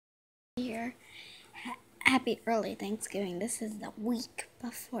Here. Happy early Thanksgiving. This is the week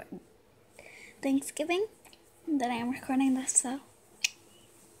before Thanksgiving that I'm recording this, so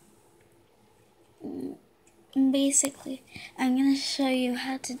basically I'm gonna show you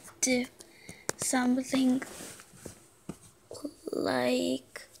how to do something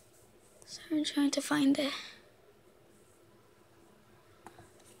like, sorry, I'm trying to find it.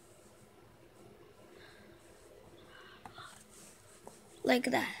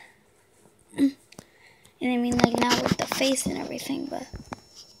 Like that. And I mean like not with the face and everything, but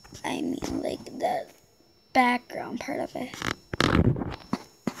I mean like the background part of it.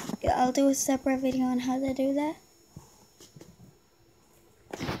 I'll do a separate video on how to do that.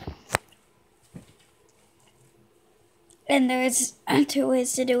 And there's 2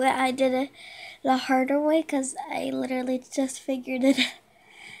 ways to do it. I did it the harder way because I literally just figured it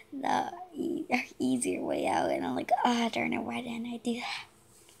the easier way out. And I'm like, ah, darn it, why didn't I do that?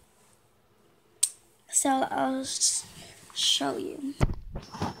 So I'll show you.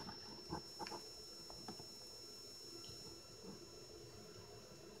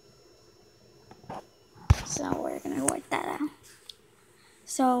 So we're going to work that out.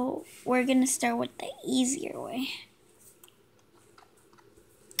 So we're going to start with the easier way.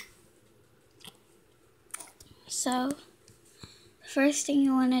 So first thing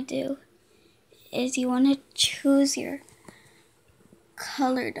you want to do is you want to choose your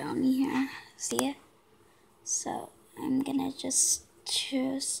color down here. See it? So I'm going to just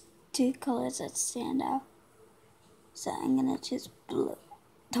choose 2 colors that stand out. So I'm going to choose blue.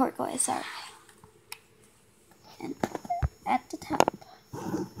 Turquoise, sorry. And at the top.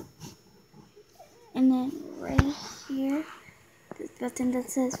 And then right here, this button that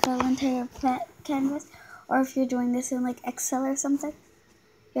says fill into your canvas. Or if you're doing this in like Excel or something,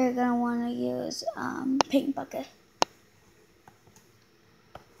 you're going to want to use Paint Bucket.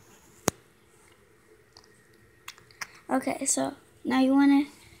 Okay, so now you want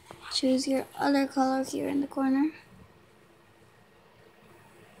to choose your other color here in the corner.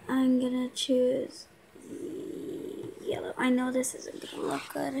 I'm going to choose yellow. I know this isn't going to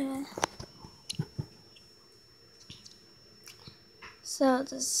look good. So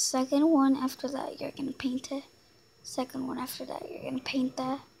the second one after that, you're going to paint it. Second one after that, you're going to paint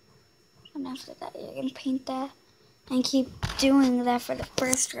that. And after that, you're going to paint that. And keep doing that for the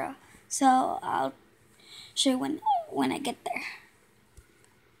first row. So I'll show you when I get there.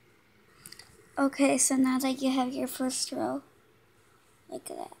 Okay, so now that you have your first row,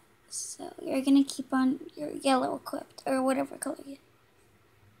 look at that. So you're going to keep on your yellow equipped, or whatever color you.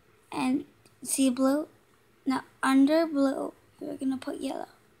 And see blue? Now under blue, you're going to put yellow.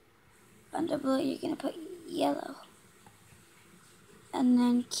 Under blue, you're going to put yellow. And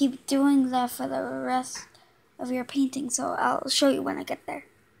then keep doing that for the rest of your painting. So I'll show you when I get there.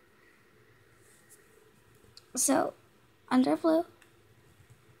 So under blue.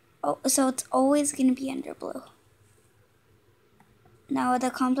 Oh, so it's always going to be under blue. Now the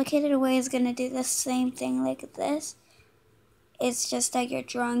complicated way is going to do the same thing like this. It's just that your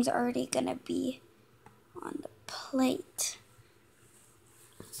drawing's already going to be on the plate.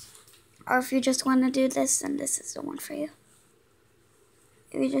 Or if you just want to do this, then this is the one for you.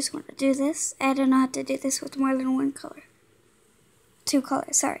 If you just want to do this, I don't know how to do this with more than 1 color. 2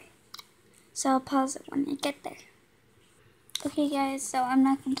 colors, sorry. So I'll pause it when I get there. Okay guys, so I'm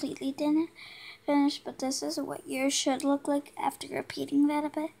not completely finished, but this is what yours should look like after repeating that a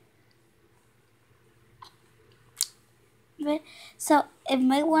bit. So it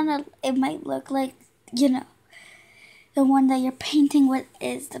might look like, you know, the one that you're painting with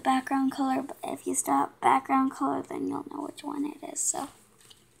is the background color, but if you stop background color, then you'll know which one it is. So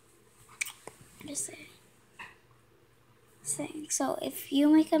just saying. So if you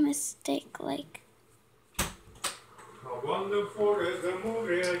make a mistake, like, how wonderful is the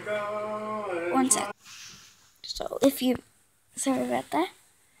movie God. 1 sec. So if you, sorry about that.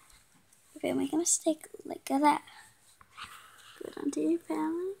 If you make a mistake like that, go down to your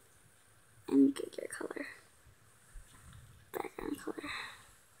palette and get your color, background color.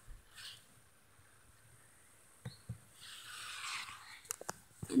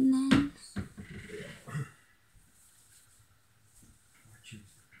 And then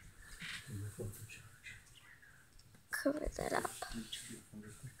cover that up.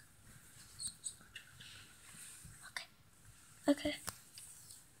 Okay.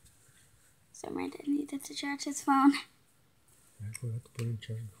 So Miranda needed to charge his phone. I forgot to put in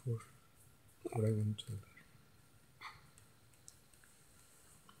charge before I went to bed.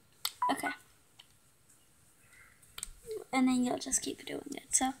 Okay. And then you'll just keep doing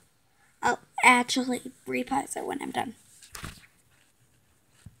it. So I'll actually repause it when I'm done.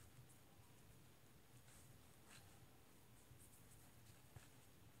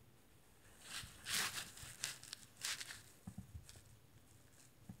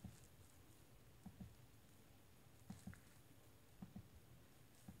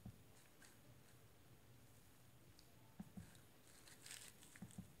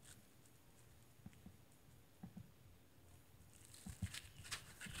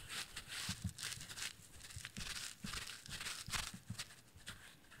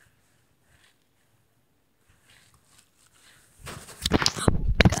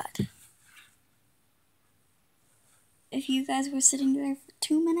 you guys were sitting there for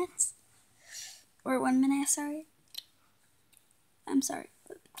 2 minutes. Or 1 minute, sorry. I'm sorry.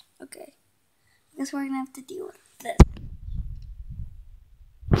 Okay. I guess we're gonna have to deal with this.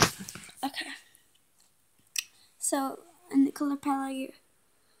 Okay. So, in the color palette, you're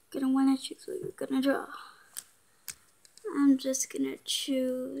gonna wanna choose what you're gonna draw. I'm just gonna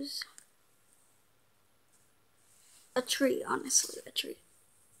choose a tree, honestly, a tree.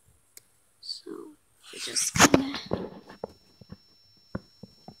 So, we're just gonna...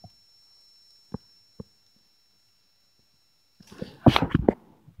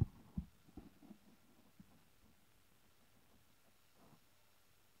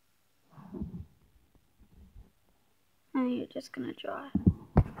 And you're just gonna draw.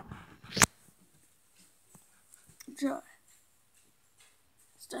 Draw.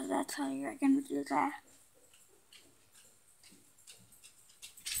 So that's how you're gonna do that.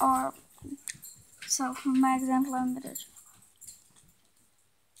 Or, so for my example, I'm gonna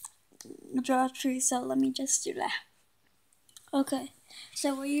draw a tree, so let me just do that. Okay,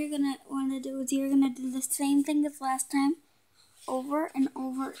 so what you're gonna want to do is you're gonna do the same thing as last time, over and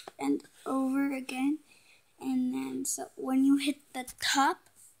over and over again. And then, so when you hit the top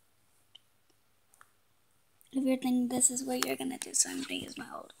of your thing, this is what you're gonna do. So I'm gonna use my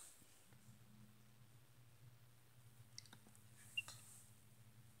old.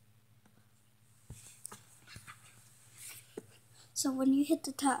 So when you hit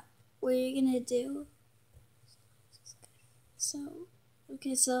the top, what you're gonna do? So,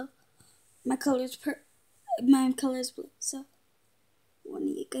 okay, so my color is blue. So when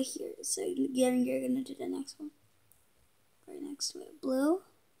you get here, so again, you're gonna do the next one. Right next to it, blue,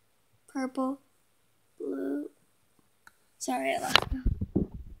 purple, blue. Sorry, I lost it. Sorry,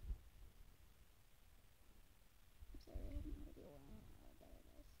 I have no idea where there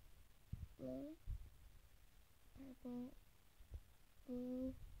it is. Blue, purple,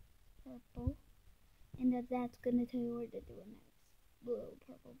 blue, purple, and that's gonna tell you where to do it next. Blue,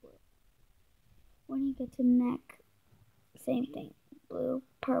 purple, blue. When you get to neck, same thing. Blue,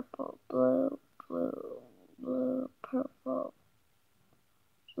 purple, blue, blue, blue, purple,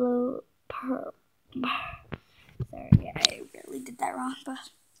 blue, purple. Sorry, I really did that wrong,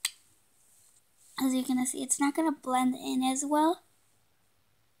 but as you can see, it's not gonna blend in as well,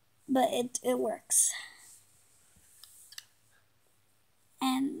 but it works.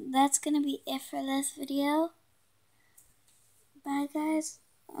 And that's gonna be it for this video. Bye guys.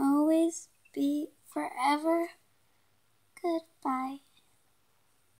 Always be forever. Goodbye.